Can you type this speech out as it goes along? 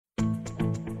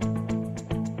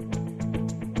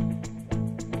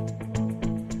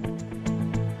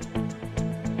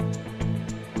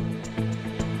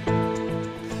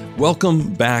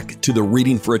Welcome back to the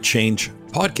Reading for a Change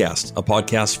podcast, a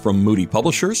podcast from Moody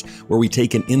Publishers, where we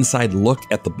take an inside look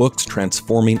at the books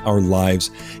transforming our lives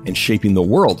and shaping the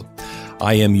world.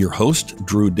 I am your host,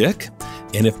 Drew Dick,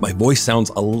 and if my voice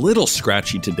sounds a little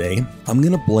scratchy today, I'm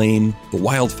going to blame the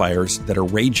wildfires that are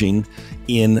raging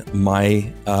in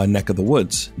my neck of the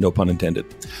woods, no pun intended.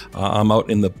 I'm out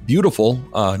in the beautiful,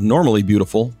 normally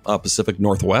beautiful Pacific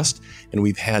Northwest, and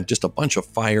we've had just a bunch of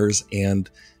fires, and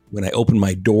when I open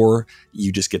my door,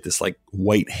 you just get this like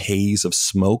white haze of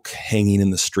smoke hanging in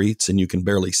the streets, and you can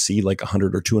barely see like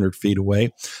 100 or 200 feet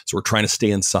away. So we're trying to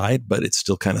stay inside, but it's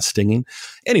still kind of stinging.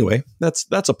 Anyway, that's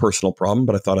a personal problem,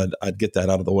 but I thought I'd get that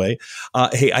out of the way.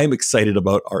 Hey, I am excited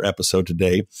about our episode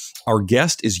today. Our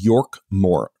guest is York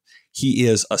Moore. He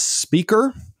is a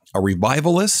speaker, a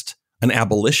revivalist, an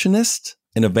abolitionist,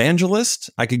 an evangelist.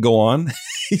 I could go on.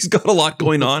 He's got a lot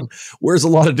going on, wears a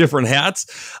lot of different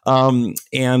hats. And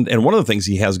one of the things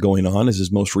he has going on is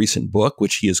his most recent book,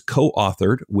 which he has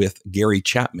co-authored with Gary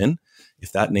Chapman.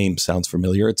 If that name sounds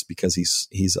familiar, it's because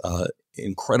he's an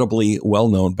incredibly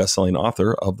well-known best-selling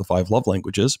author of The 5 Love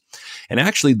Languages. And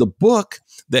actually, the book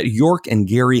that York and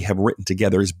Gary have written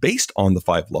together is based on The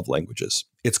 5 Love Languages.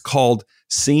 It's called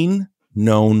Seen,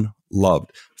 Known,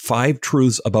 Loved: 5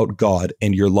 Truths About God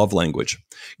and Your Love Language.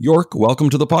 York, welcome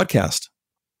to the podcast.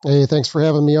 Hey, thanks for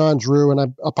having me on, Drew. And I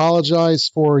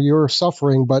apologize for your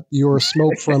suffering, but your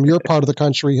smoke from your part of the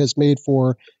country has made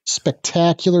for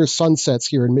spectacular sunsets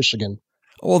here in Michigan.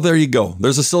 Well, there you go.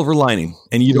 There's a silver lining,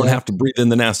 and you don't have to breathe in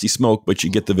the nasty smoke, but you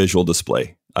get the visual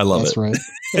display. I love it. That's right.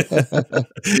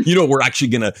 We're actually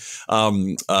going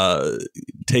to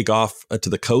take off to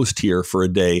the coast here for a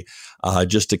day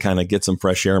just to kind of get some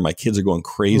fresh air. My kids are going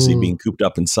crazy being cooped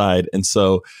up inside. And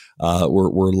so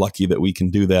we're lucky that we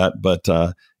can do that. But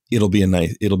it'll be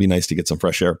nice to get some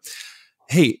fresh air.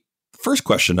 Hey, first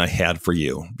question I had for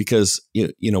you, because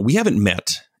we haven't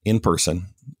met in person.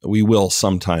 We will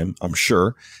sometime, I'm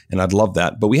sure, and I'd love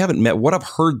that. But we haven't met. What I've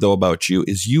heard, though, about you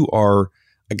is you are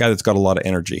a guy that's got a lot of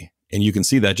energy, and you can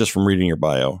see that just from reading your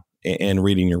bio and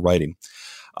reading your writing.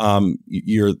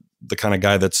 You're the kind of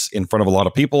guy that's in front of a lot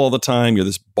of people all the time. You're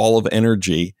this ball of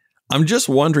energy. I'm just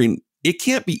wondering, it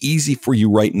can't be easy for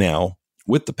you right now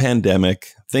with the pandemic,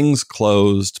 things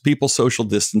closed, people social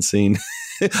distancing.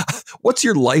 What's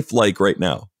your life like right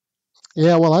now?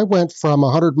 Yeah, well, I went from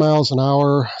 100 miles an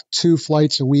hour, 2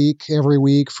 flights a week, every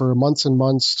week for months and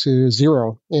months to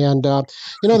 0. And,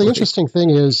 the interesting thing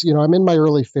is, I'm in my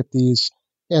early 50s,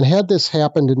 and had this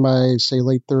happened in my, say,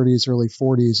 late 30s, early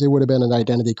 40s, it would have been an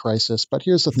identity crisis. But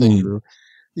here's the thing, Drew.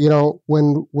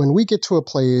 When we get to a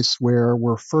place where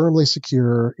we're firmly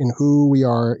secure in who we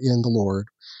are in the Lord,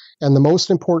 and the most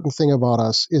important thing about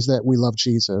us is that we love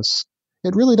Jesus,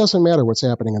 it really doesn't matter what's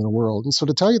happening in the world. And so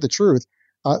to tell you the truth,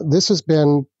 this has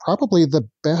been probably the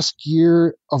best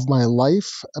year of my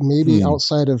life, maybe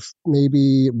outside of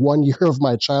maybe 1 year of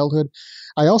my childhood.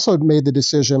 I also made the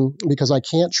decision, because I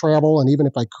can't travel, and even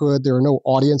if I could, there are no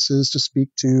audiences to speak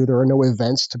to, there are no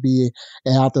events to be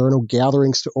at, there are no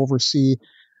gatherings to oversee.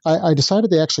 I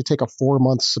decided to actually take a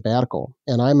 4-month sabbatical,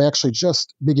 and I'm actually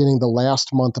just beginning the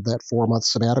last month of that 4-month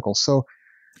sabbatical. So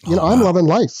I'm loving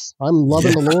life. I'm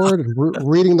loving the Lord,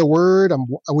 reading the Word.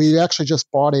 We actually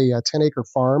just bought a 10-acre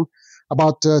farm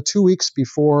about 2 weeks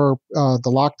before the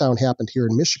lockdown happened here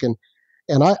in Michigan.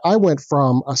 And I went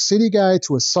from a city guy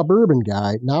to a suburban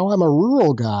guy. Now I'm a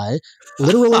rural guy,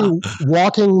 literally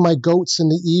walking my goats in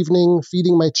the evening,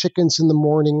 feeding my chickens in the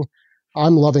morning.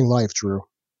 I'm loving life, Drew.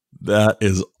 That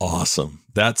is awesome.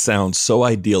 That sounds so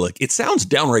idyllic. It sounds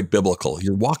downright biblical.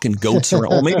 You're walking goats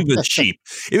around, or maybe with sheep.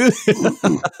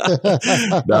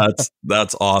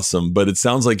 That's awesome. But it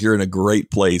sounds like you're in a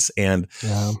great place, and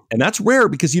that's rare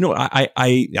because I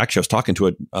was talking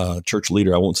to a church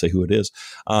leader. I won't say who it is.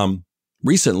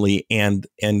 Recently, and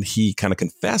he kind of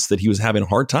confessed that he was having a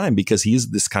hard time because he's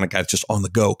this kind of guy that's just on the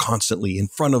go constantly in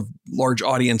front of large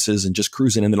audiences and just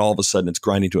cruising, and then all of a sudden it's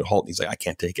grinding to a halt, and he's like, I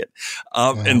can't take it.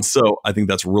 And so I think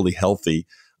that's really healthy.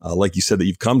 Like you said, that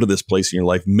you've come to this place in your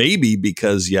life, maybe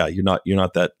because you're not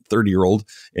that 30-year-old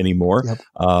anymore,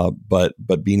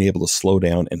 but being able to slow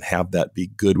down and have that be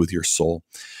good with your soul.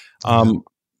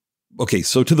 Okay,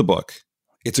 so to the book.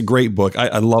 It's a great book.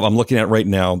 I'm looking at it right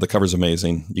now. The cover's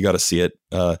amazing. You got to see it.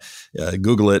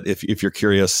 Google it if you're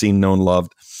curious. Seen, Known,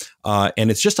 Loved.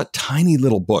 And it's just a tiny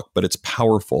little book, but it's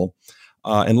powerful.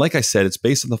 And like I said, it's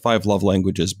based on the 5 love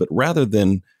languages. But rather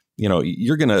than,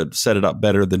 you're going to set it up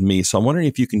better than me. So I'm wondering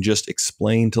if you can just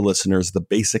explain to listeners the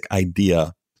basic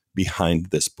idea behind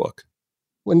this book.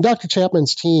 When Dr.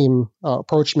 Chapman's team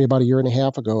approached me about a year and a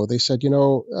half ago, they said,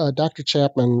 Dr.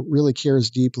 Chapman really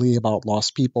cares deeply about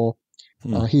lost people.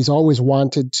 He's always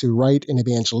wanted to write an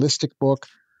evangelistic book,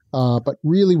 but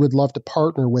really would love to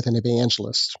partner with an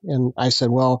evangelist. And I said,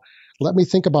 well, let me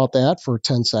think about that for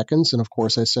 10 seconds. And of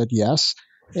course, I said yes.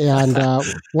 And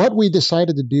what we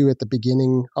decided to do at the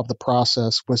beginning of the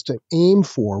process was to aim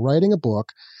for writing a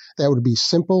book that would be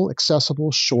simple,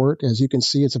 accessible, short. As you can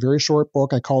see, it's a very short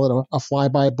book. I call it a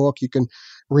flyby book. You can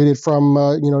read it from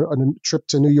a trip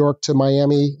to New York to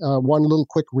Miami, one little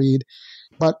quick read.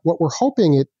 But what we're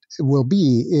hoping it will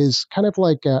be is kind of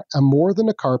like a More Than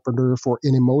a Carpenter for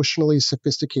an emotionally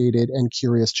sophisticated and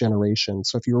curious generation.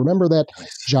 So if you remember that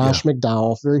Josh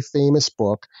McDowell, very famous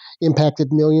book,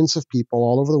 impacted millions of people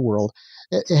all over the world.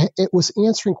 It was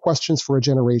answering questions for a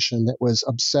generation that was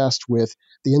obsessed with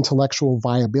the intellectual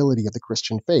viability of the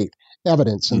Christian faith,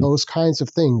 evidence, and those kinds of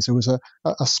things. It was a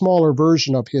smaller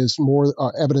version of his More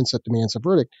Evidence That Demands a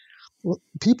Verdict.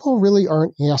 People really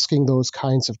aren't asking those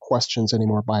kinds of questions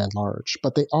anymore by and large,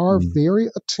 but they are very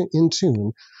in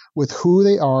tune with who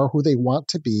they are, who they want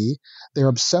to be. They're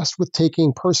obsessed with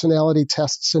taking personality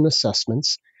tests and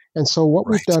assessments. And so what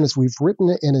we've done is we've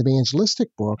written an evangelistic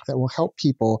book that will help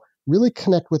people really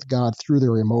connect with God through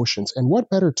their emotions. And what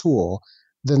better tool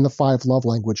than the 5 love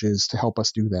languages to help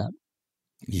us do that?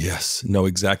 Yes, no,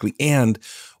 exactly. And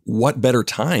what better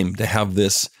time to have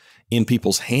this in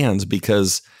people's hands?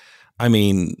 Because I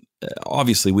mean,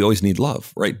 obviously we always need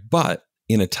love, right? But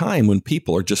in a time when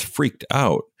people are just freaked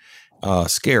out,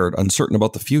 scared, uncertain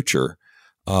about the future,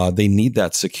 they need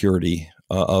that security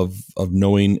of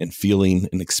knowing and feeling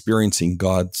and experiencing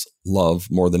God's love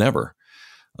more than ever.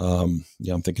 I'm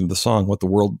thinking of the song, "What the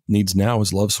World Needs Now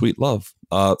Is Love, Sweet Love."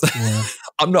 I'm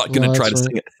not going to try to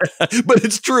sing it, but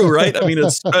it's true, right? I mean,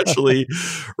 especially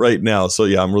right now. So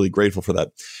yeah, I'm really grateful for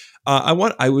that.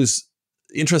 I was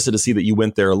interested to see that you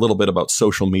went there a little bit about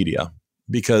social media,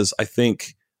 because I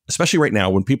think, especially right now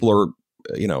when people are,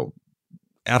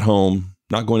 at home,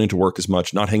 not going into work as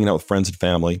much, not hanging out with friends and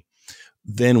family,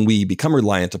 then we become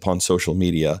reliant upon social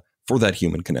media for that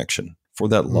human connection, for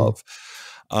that love.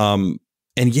 And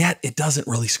yet it doesn't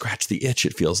really scratch the itch.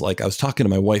 It feels like. I was talking to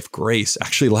my wife, Grace,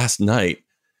 actually last night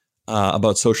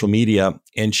about social media.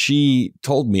 And she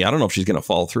told me, I don't know if she's going to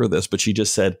follow through this, but she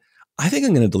just said, I think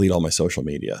I'm going to delete all my social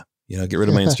media. Get rid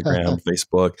of my Instagram,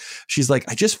 Facebook. She's like,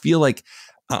 I just feel like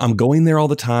I'm going there all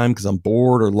the time because I'm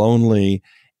bored or lonely,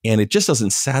 and it just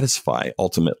doesn't satisfy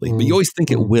ultimately. But you always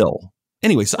think it will.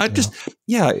 Anyway, so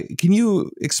can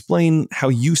you explain how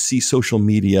you see social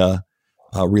media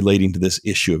relating to this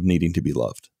issue of needing to be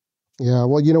loved? Yeah,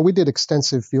 well, we did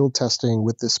extensive field testing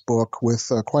with this book with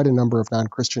quite a number of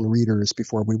non-Christian readers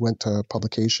before we went to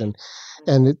publication.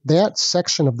 And that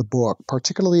section of the book,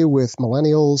 particularly with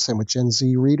millennials and with Gen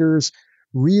Z readers,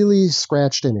 really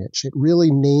scratched an itch. It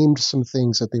really named some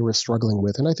things that they were struggling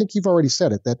with. And I think you've already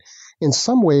said it, that in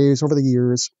some ways over the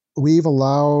years, we've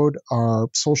allowed our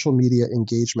social media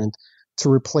engagement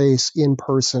to replace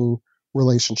in-person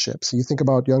relationships. You think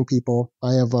about young people.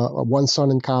 I have one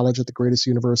son in college at the greatest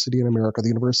university in America, the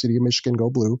University of Michigan, go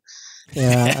Blue.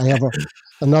 I have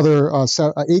another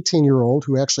 18-year-old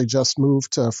who actually just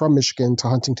moved from Michigan to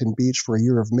Huntington Beach for a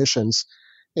year of missions,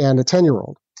 and a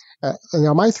 10-year-old.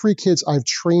 Now, my 3 kids, I've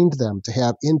trained them to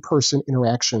have in-person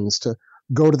interactions, to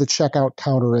go to the checkout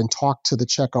counter and talk to the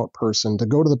checkout person, to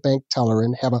go to the bank teller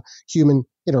and have a human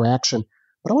interaction.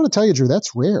 But I want to tell you, Drew,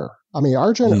 that's rare. I mean,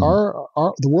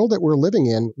 the world that we're living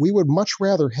in, we would much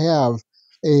rather have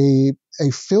a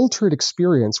filtered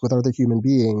experience with other human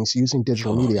beings using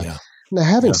digital media. Yeah. Now,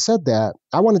 having said that,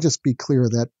 I want to just be clear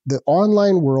that the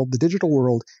online world, the digital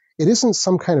world, it isn't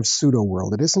some kind of pseudo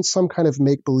world. It isn't some kind of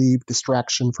make-believe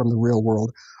distraction from the real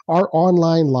world. Our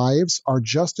online lives are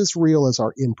just as real as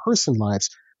our in-person lives,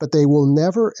 but they will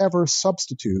never, ever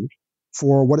substitute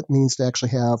for what it means to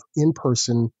actually have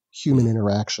in-person human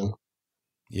interaction.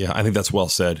 Yeah, I think that's well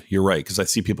said. You're right, because I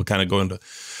see people kind of go into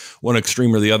one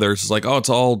extreme or the other. It's like, oh, it's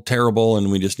all terrible and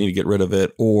we just need to get rid of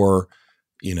it. Or,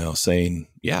 saying,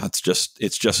 yeah, it's just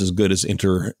as good as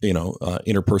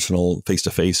interpersonal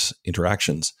face-to-face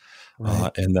interactions.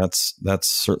 Right. And that's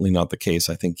certainly not the case.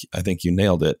 I think you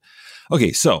nailed it.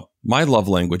 Okay, so my love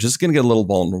language is going to get a little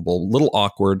vulnerable, a little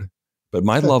awkward, but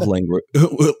my love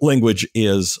language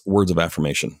is words of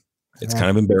affirmation. It's kind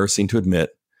of embarrassing to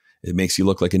admit. It makes you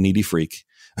look like a needy freak.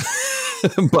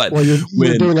 But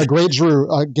you're doing a great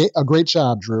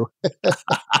job, Drew.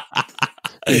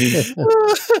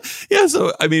 Yeah.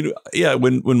 So, I mean, yeah,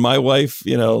 when my wife,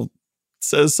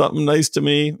 says something nice to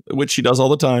me, which she does all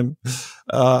the time,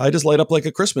 I just light up like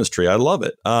a Christmas tree. I love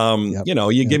it.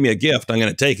 Give me a gift, I'm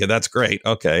going to take it. That's great.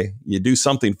 Okay. You do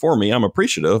something for me, I'm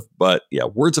appreciative, but yeah,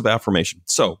 words of affirmation.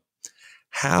 So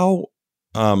how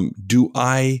do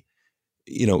I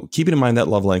keeping in mind that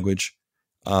love language,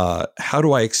 how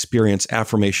do I experience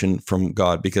affirmation from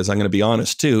God? Because I'm going to be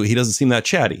honest too, he doesn't seem that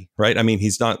chatty, right? I mean,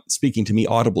 he's not speaking to me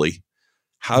audibly.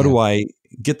 How do I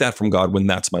get that from God when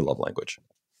that's my love language?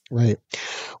 Right.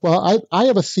 Well, I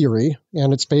have a theory,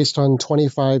 and it's based on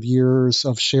 25 years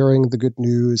of sharing the good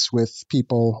news with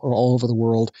people all over the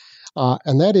world.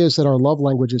 And that is that our love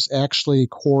languages actually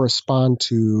correspond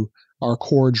to our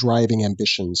core driving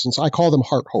ambitions. And so I call them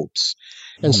heart hopes.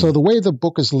 And so the way the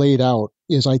book is laid out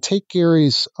is I take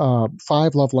Gary's 5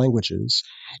 love languages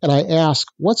and I ask,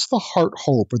 what's the heart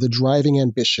hope or the driving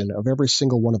ambition of every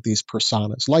single one of these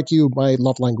personas? Like you, my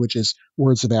love language is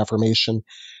words of affirmation.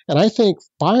 And I think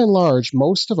by and large,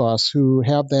 most of us who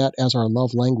have that as our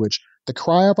love language, the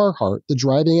cry of our heart, the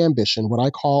driving ambition, what I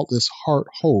call this heart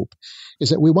hope, is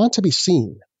that we want to be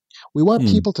seen. We want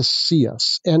people to see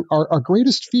us. And our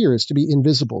greatest fear is to be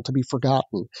invisible, to be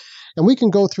forgotten. And we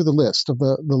can go through the list of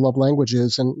the love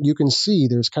languages, and you can see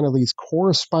there's kind of these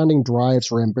corresponding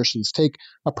drives or ambitions. Take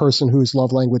a person whose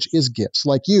love language is gifts.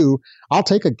 Like you, I'll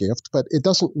take a gift, but it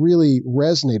doesn't really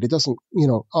resonate. It doesn't,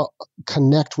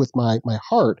 connect with my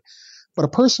heart. But a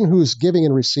person who's giving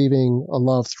and receiving a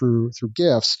love through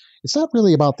gifts, it's not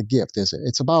really about the gift, is it?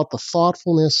 It's about the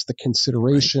thoughtfulness, the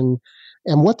consideration. Right.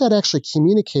 And what that actually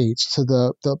communicates to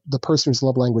the person whose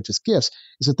love language is gifts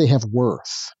is that they have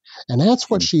worth. And that's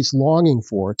what she's longing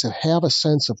for, to have a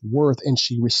sense of worth. And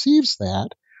she receives that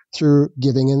through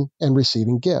giving and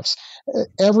receiving gifts.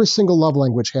 Every single love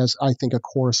language has, I think, a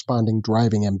corresponding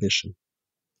driving ambition.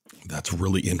 That's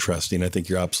really interesting. I think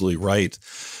you're absolutely right.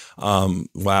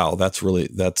 Wow, that's really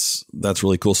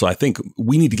cool. So I think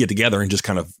we need to get together and just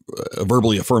kind of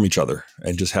verbally affirm each other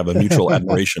and just have a mutual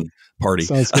admiration party.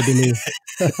 Sounds good to me.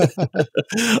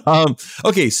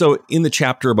 Okay, so in the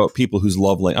chapter about people whose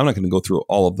love language, I'm not going to go through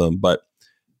all of them, but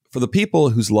for the people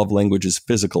whose love language is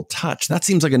physical touch, that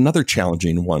seems like another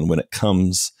challenging one when it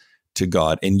comes to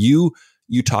God. And you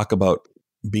talk about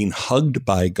being hugged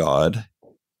by God,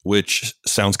 which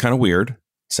sounds kind of weird,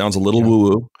 sounds a little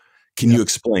woo-woo. Can you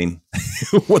explain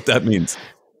what that means?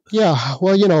 Yeah,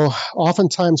 well,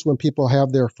 oftentimes when people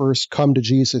have their first come to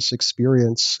Jesus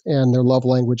experience and their love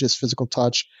language is physical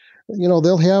touch,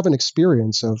 they'll have an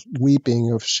experience of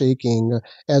weeping, of shaking,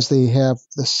 as they have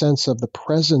the sense of the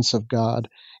presence of God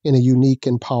in a unique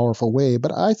and powerful way.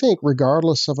 But I think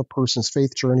regardless of a person's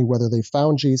faith journey, whether they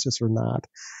found Jesus or not,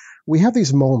 we have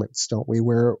these moments, don't we,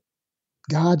 where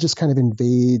God just kind of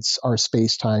invades our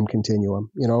space-time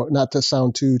continuum, not to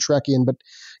sound too Trekkian, but,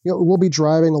 we'll be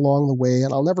driving along the way.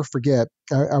 And I'll never forget,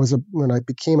 when I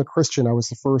became a Christian, I was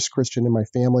the first Christian in my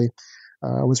family.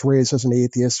 I was raised as an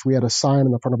atheist. We had a sign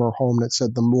in the front of our home that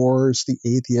said, "The Moors, the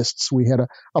atheists." We had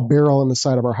a barrel on the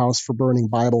side of our house for burning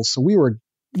Bibles. So we were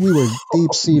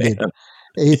deep-seated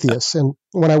atheists. And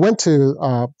when I went to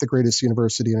the greatest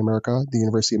university in America, the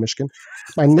University of Michigan,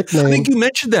 my nickname... I think you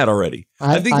mentioned that already.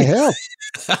 I have.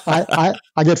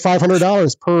 I get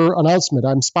 $500 per announcement.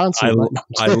 I'm sponsored.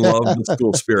 I love the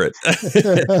school spirit.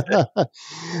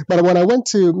 But when I went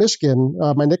to Michigan,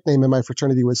 my nickname in my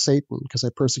fraternity was Satan, because I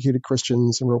persecuted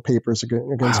Christians and wrote papers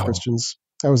against Christians.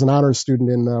 I was an honors student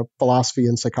in philosophy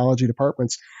and psychology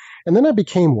departments. And then I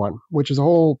became one, which is a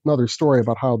whole other story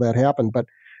about how that happened. But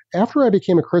after I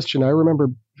became a Christian, I remember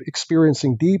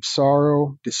experiencing deep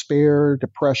sorrow, despair,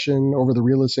 depression over the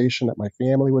realization that my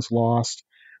family was lost,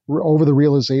 over the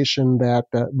realization that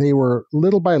they were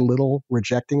little by little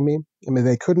rejecting me. I mean,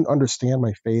 they couldn't understand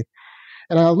my faith.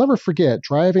 And I'll never forget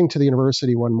driving to the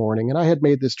university one morning, and I had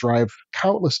made this drive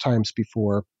countless times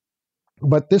before.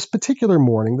 But this particular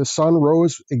morning, the sun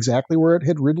rose exactly where it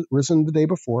had risen the day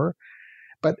before.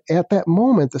 But at that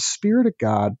moment, the Spirit of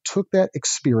God took that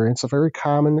experience, a very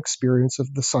common experience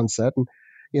of the sunset, and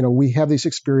we have these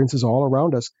experiences all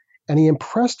around us, and He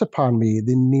impressed upon me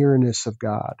the nearness of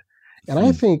God. And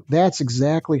I think that's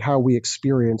exactly how we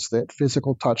experience that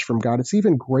physical touch from God. It's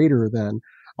even greater than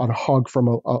a hug from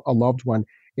a loved one.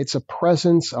 It's a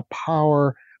presence, a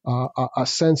power, a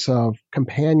sense of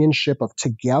companionship, of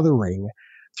togethering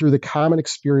through the common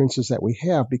experiences that we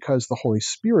have, because the Holy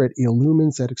Spirit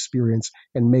illumines that experience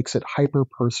and makes it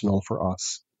hyper-personal for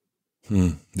us.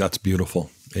 That's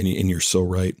beautiful. And you're so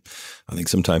right. I think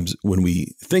sometimes when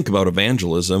we think about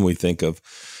evangelism, we think of,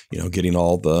 getting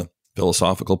all the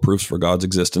philosophical proofs for God's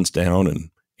existence down and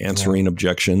answering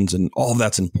objections, and all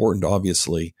that's important,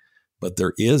 obviously. But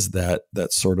there is that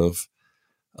sort of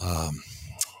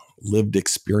lived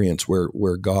experience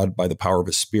where God, by the power of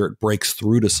His Spirit, breaks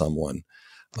through to someone.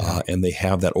 And they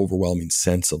have that overwhelming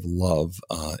sense of love.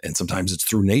 And sometimes it's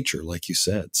through nature, like you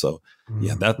said. So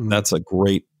that's a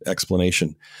great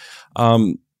explanation.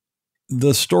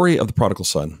 The story of the prodigal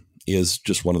son, is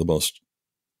just one of the most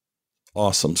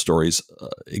awesome stories,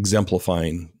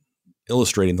 exemplifying,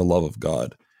 illustrating the love of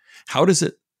God. How does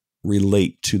it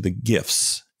relate to the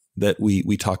gifts that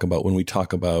we talk about when we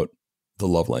talk about the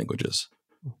love languages?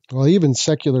 Well, even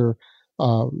secular,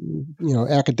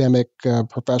 academic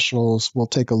professionals will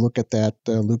take a look at that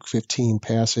Luke 15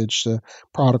 passage, the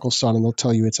prodigal son, and they'll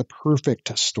tell you it's a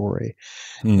perfect story.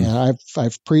 And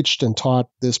I've preached and taught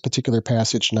this particular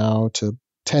passage now to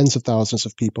tens of thousands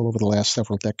of people over the last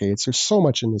several decades. There's so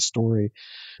much in this story.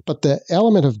 But the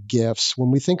element of gifts,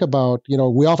 when we think about,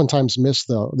 we oftentimes miss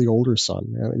the older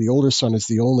son. The older son is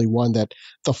the only one that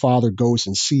the father goes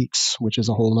and seeks, which is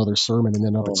a whole other sermon in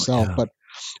and of itself. Yeah. But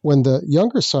when the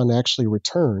younger son actually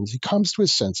returns, he comes to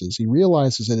his senses. He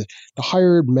realizes that the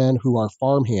hired men who are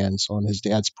farmhands on his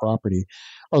dad's property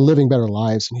are living better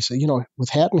lives. And he said, with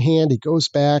hat in hand, he goes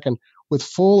back, and with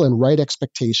full and right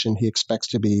expectation, he expects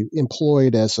to be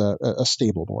employed as a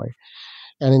stable boy.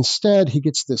 And instead, he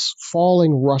gets this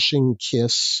falling, rushing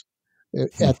kiss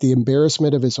at the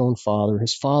embarrassment of his own father.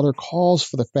 His father calls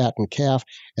for the fattened calf,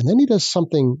 and then he does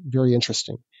something very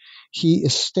interesting. He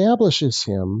establishes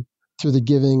him through the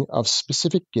giving of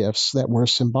specific gifts that were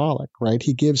symbolic, right?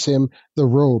 He gives him the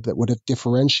robe that would have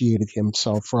differentiated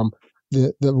himself from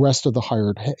the rest of the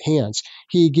hired hands.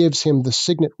 He gives him the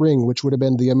signet ring, which would have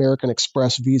been the American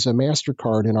Express, Visa,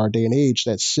 MasterCard in our day and age,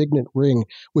 that signet ring,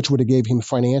 which would have gave him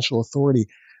financial authority.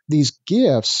 These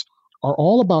gifts are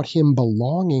all about him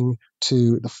belonging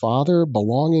to the father,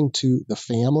 belonging to the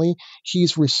family.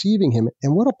 He's receiving him.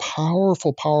 And what a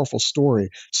powerful, powerful story.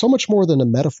 So much more than a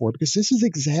metaphor, because this is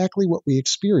exactly what we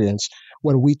experience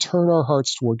when we turn our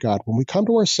hearts toward God. When we come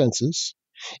to our senses,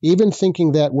 even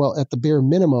thinking that, well, at the bare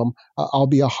minimum, I'll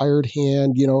be a hired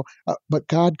hand, but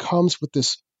God comes with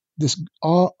this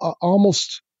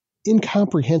almost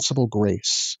incomprehensible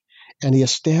grace. And he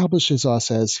establishes us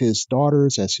as his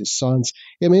daughters, as his sons.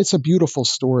 I mean, it's a beautiful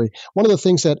story. One of the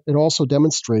things that it also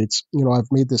demonstrates,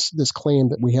 I've made this claim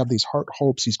that we have these heart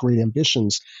hopes, these great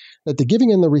ambitions, that the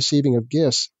giving and the receiving of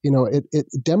gifts, it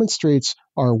demonstrates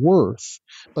our worth.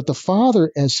 But the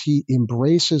Father, as he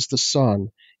embraces the Son,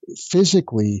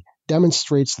 physically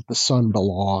demonstrates that the Son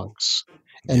belongs.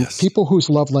 And Yes. People whose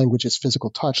love language is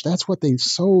physical touch, that's what they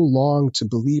so long to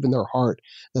believe in their heart,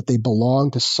 that they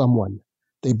belong to someone.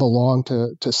 They belong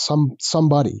to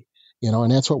somebody,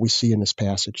 and that's what we see in this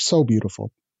passage. So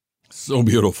beautiful. So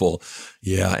beautiful.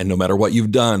 Yeah. And no matter what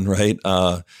you've done, right?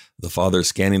 The Father is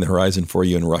scanning the horizon for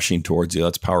you and rushing towards you.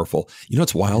 That's powerful.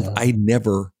 It's wild. Yeah. I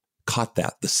never caught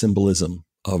that, the symbolism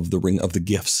of the ring of the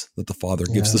gifts that the Father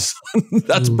gives the Son.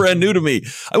 That's brand new to me.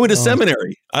 I went to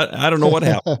seminary. I don't know what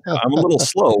happened. I'm a little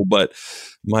slow, but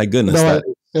my goodness. No,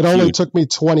 it only took me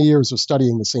 20 years of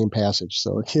studying the same passage.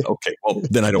 So okay, well,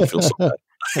 then I don't feel so bad.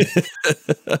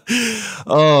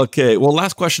 Okay. Well,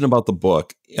 last question about the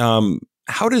book.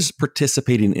 How does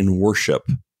participating in worship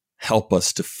help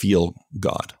us to feel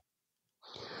God?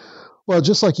 Well,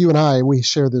 just like you and I, we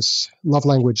share this love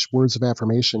language, words of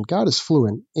affirmation. God is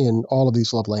fluent in all of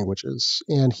these love languages,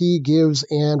 and he gives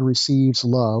and receives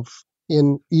love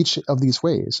in each of these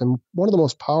ways. And one of the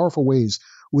most powerful ways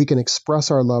we can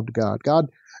express our love to God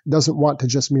doesn't want to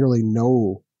just merely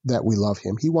know that we love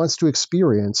him. He wants to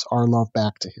experience our love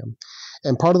back to him.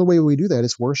 And part of the way we do that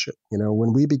is worship.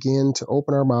 When we begin to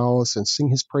open our mouths and sing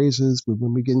his praises,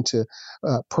 when we begin to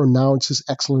pronounce his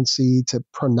excellency, to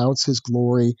pronounce his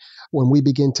glory, when we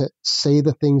begin to say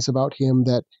the things about him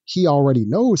that he already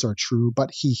knows are true, but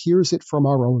he hears it from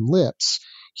our own lips,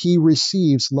 he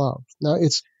receives love. Now,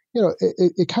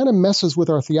 it kind of messes with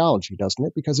our theology, doesn't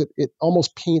it? Because it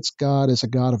almost paints God as a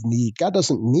God of need. God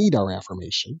doesn't need our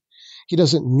affirmation. He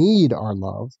doesn't need our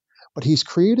love, but he's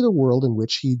created a world in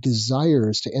which he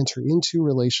desires to enter into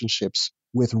relationships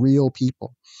with real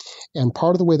people. And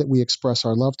part of the way that we express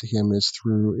our love to him is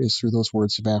through those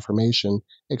words of affirmation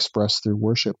expressed through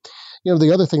worship.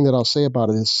 The other thing that I'll say about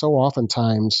it is so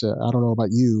oftentimes, I don't know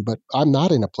about you, but I'm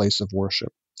not in a place of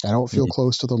worship. I don't feel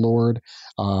close to the Lord.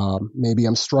 Maybe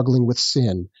I'm struggling with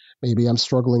sin. Maybe I'm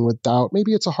struggling with doubt.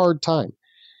 Maybe it's a hard time.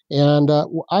 And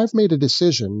I've made a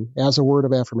decision as a word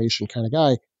of affirmation kind of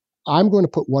guy. I'm going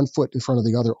to put one foot in front of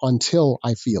the other until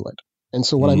I feel it. And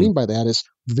so what I mean by that is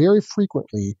very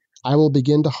frequently I will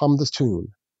begin to hum the tune.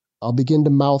 I'll begin to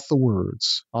mouth the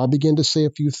words. I'll begin to say a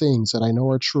few things that I know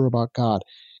are true about God.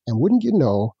 And wouldn't you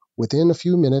know, within a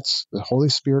few minutes, the Holy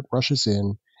Spirit rushes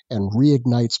in and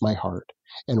reignites my heart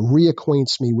and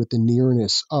reacquaints me with the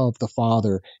nearness of the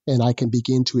Father, and I can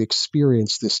begin to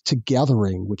experience this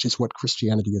togethering, which is what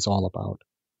Christianity is all about.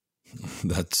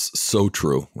 That's so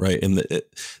true, right? And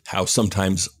how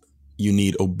sometimes you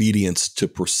need obedience to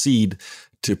proceed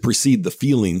to precede the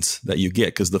feelings that you get,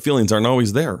 because the feelings aren't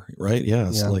always there, right? Yeah,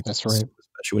 it's Yeah, like, that's right.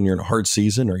 especially when you're in a hard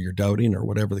season or you're doubting or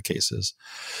whatever the case is.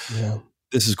 Yeah.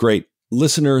 This is great.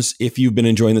 Listeners, if you've been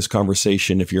enjoying this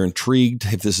conversation, if you're intrigued,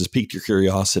 if this has piqued your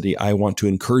curiosity, I want to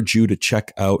encourage you to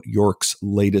check out York's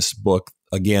latest book,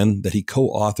 again, that he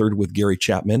co-authored with Gary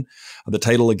Chapman. The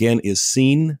title, again, is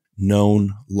Seen,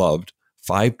 Known, Loved: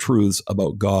 5 Truths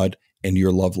About God and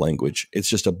Your Love Language. It's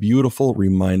just a beautiful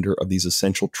reminder of these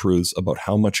essential truths about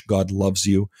how much God loves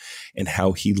you and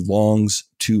how he longs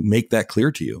to make that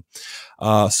clear to you.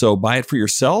 So buy it for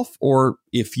yourself, or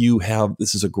if you have,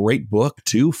 this is a great book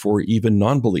too for even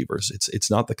non-believers. It's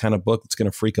not the kind of book that's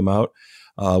going to freak them out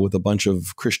with a bunch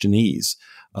of Christianese.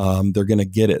 They're going to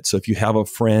get it. So if you have a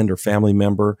friend or family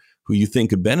member who you think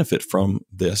could benefit from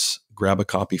this, grab a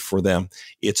copy for them.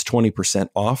 It's 20%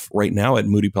 off right now at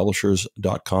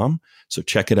moodypublishers.com. So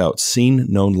check it out. Seen,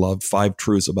 Known, Loved: 5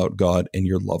 Truths About God and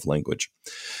Your Love Language.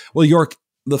 Well, York,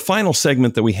 the final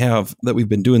segment that we have, that we've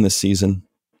been doing this season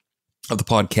of the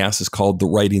podcast, is called The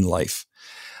Writing Life.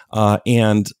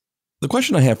 And the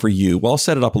question I have for you, well, I'll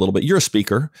set it up a little bit. You're a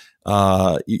speaker.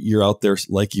 You're out there,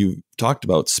 like you talked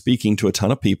about, speaking to a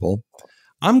ton of people.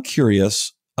 I'm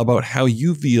curious about how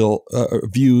you view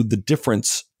the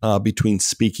difference between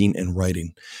speaking and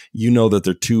writing. You know that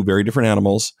they're two very different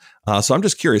animals. So I'm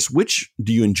just curious, which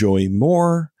do you enjoy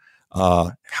more?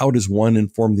 How does one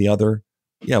inform the other?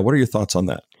 Yeah, what are your thoughts on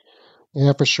that?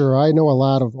 Yeah, for sure. I know a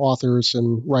lot of authors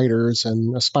and writers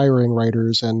and aspiring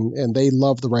writers, and they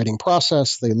love the writing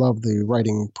process. They love the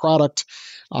writing product.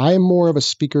 I'm more of a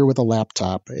speaker with a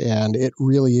laptop, and it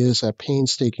really is a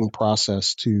painstaking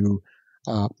process to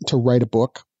write a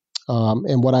book.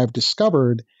 And what I've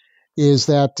discovered is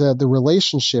that the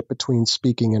relationship between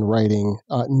speaking and writing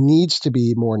needs to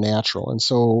be more natural. And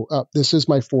so this is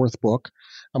my 4th book.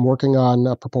 I'm working on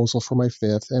a proposal for my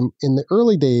 5th. And in the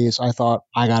early days, I thought,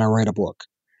 I got to write a book.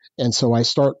 And so I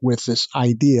start with this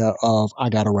idea of, I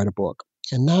got to write a book.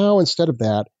 And now instead of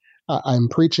that, I'm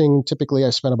preaching. Typically,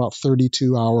 I spend about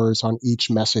 32 hours on each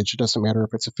message. It doesn't matter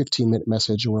if it's a 15-minute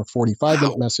message or a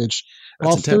 45-minute message.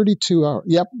 That's About 32 hours.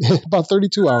 Yep, about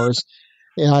 32 hours.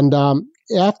 And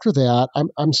after that,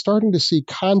 I'm starting to see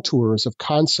contours of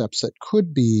concepts that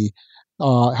could be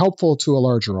helpful to a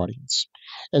larger audience.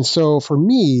 And so for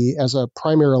me,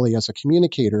 primarily as a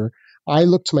communicator, I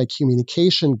look to my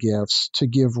communication gifts to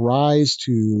give rise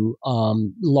to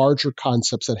larger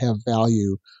concepts that have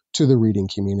value to the reading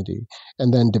community,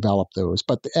 and then develop those.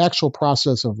 But the actual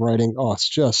process of writing, it's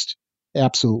just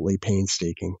absolutely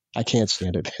painstaking. I can't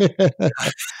stand it.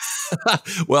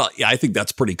 Well, yeah, I think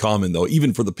that's pretty common, though,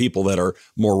 even for the people that are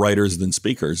more writers than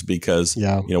speakers, because,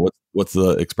 Yeah. What's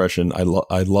the expression? I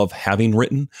love having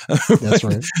written. That's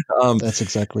right. That's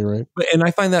exactly right. And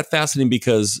I find that fascinating,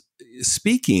 because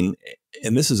speaking,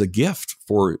 and this is a gift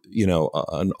for,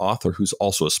 an author who's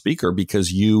also a speaker,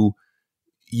 because you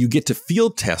get to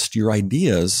field test your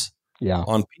ideas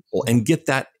on people and get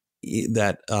that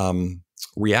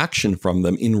reaction from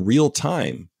them in real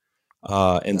time.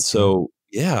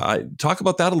 I talk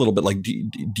about that a little bit. Like,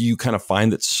 do you kind of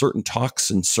find that certain talks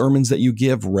and sermons that you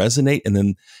give resonate? And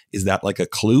then is that like a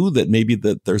clue that maybe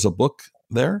that there's a book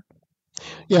there?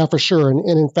 Yeah, for sure. And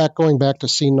in fact, going back to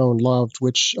Seen, Known, Loved,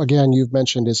 which again, you've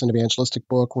mentioned is an evangelistic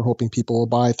book. We're hoping people will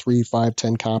buy 3, 5,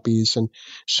 10 copies and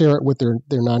share it with their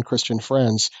non-Christian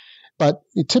friends. But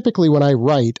typically when I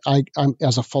write, I'm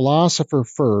as a philosopher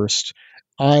first,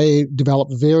 I develop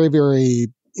very,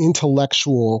 very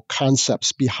intellectual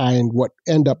concepts behind what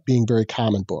end up being very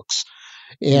common books.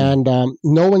 And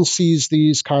no one sees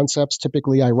these concepts.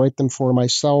 Typically, I write them for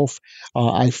myself.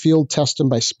 I field test them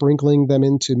by sprinkling them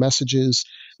into messages.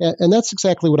 And that's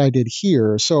exactly what I did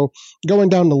here. So going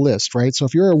down the list, right? So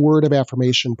if you're a word of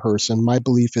affirmation person, my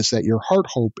belief is that your heart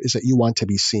hope is that you want to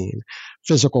be seen.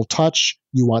 Physical touch,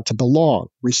 you want to belong.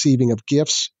 Receiving of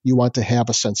gifts, you want to have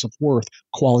a sense of worth.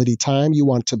 Quality time, you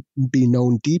want to be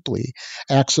known deeply.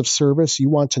 Acts of service, you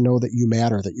want to know that you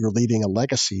matter, that you're leaving a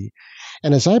legacy.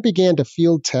 And as I began to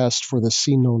field test for the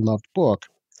Seen, Known, Loved book,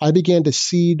 I began to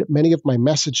seed many of my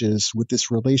messages with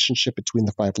this relationship between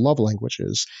the 5 love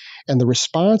languages. And the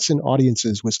response in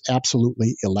audiences was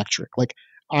absolutely electric. Like,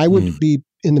 I would be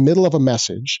in the middle of a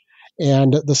message,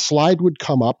 and the slide would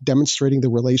come up demonstrating the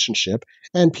relationship,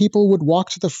 and people would walk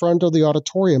to the front of the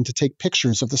auditorium to take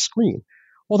pictures of the screen.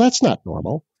 Well, that's not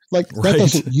normal. Like, that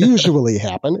doesn't usually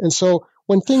happen. And so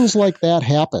when things like that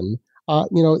happen,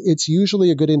 it's usually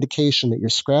a good indication that you're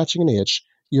scratching an itch.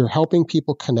 You're helping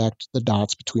people connect the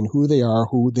dots between who they are,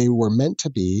 who they were meant to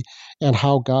be, and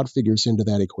how God figures into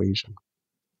that equation.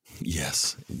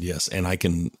 Yes. And I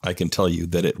can tell you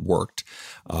that it worked.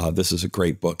 This is a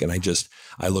great book. And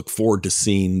I look forward to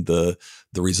seeing the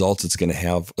results it's going to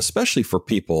have, especially for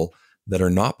people that are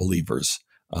not believers,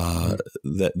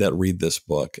 that read this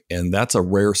book. And that's a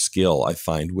rare skill I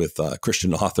find with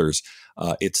Christian authors.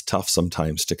 It's tough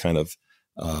sometimes to kind of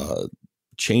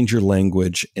change your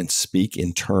language and speak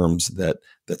in terms that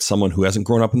someone who hasn't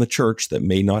grown up in the church, that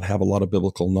may not have a lot of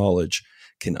biblical knowledge,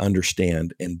 can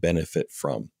understand and benefit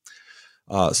from.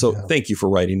 Thank you for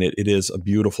writing it. It is a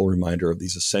beautiful reminder of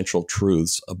these essential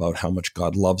truths about how much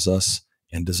God loves us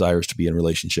and desires to be in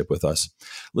relationship with us.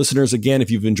 Listeners, again, if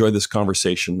you've enjoyed this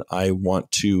conversation, I want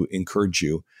to encourage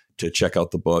you to check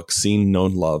out the book, Seen,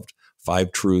 Known, Loved,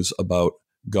 5 Truths About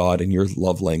God and Your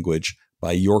Love Language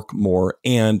by York Moore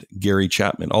and Gary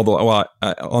Chapman. Although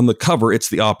on the cover, it's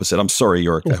the opposite. I'm sorry,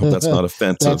 York. I hope that's not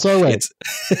offensive. That's all right.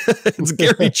 It's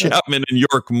Gary Chapman and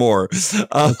York Moore.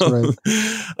 That's right.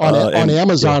 On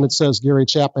Amazon, it says Gary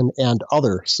Chapman and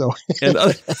other. So,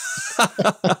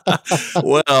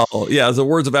 well, yeah, as a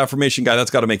words of affirmation guy,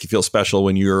 that's got to make you feel special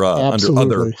when you're under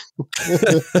other.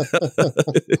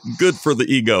 Good for the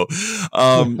ego.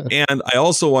 And I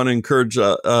also want to encourage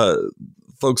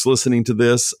folks listening to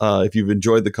this, if you've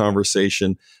enjoyed the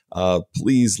conversation,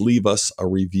 please leave us a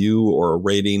review or a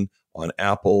rating on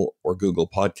Apple or Google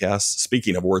Podcasts.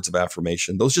 Speaking of words of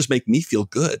affirmation, those just make me feel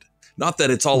good. Not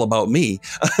that it's all about me,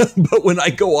 but when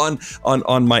I go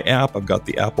on my app, I've got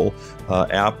the Apple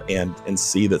app, and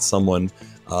see that someone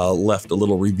left a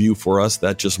little review for us,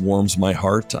 that just warms my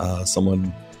heart.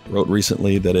 Someone wrote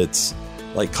recently that it's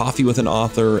like coffee with an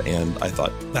author, and I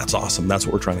thought, that's awesome. That's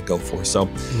what we're trying to go for. So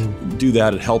do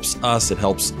that. It helps us. It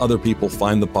helps other people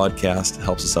find the podcast. It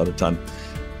helps us out a ton.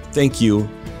 Thank you,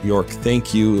 York.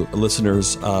 Thank you,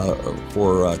 listeners,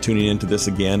 for tuning into this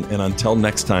again. And until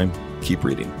next time, keep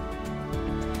reading.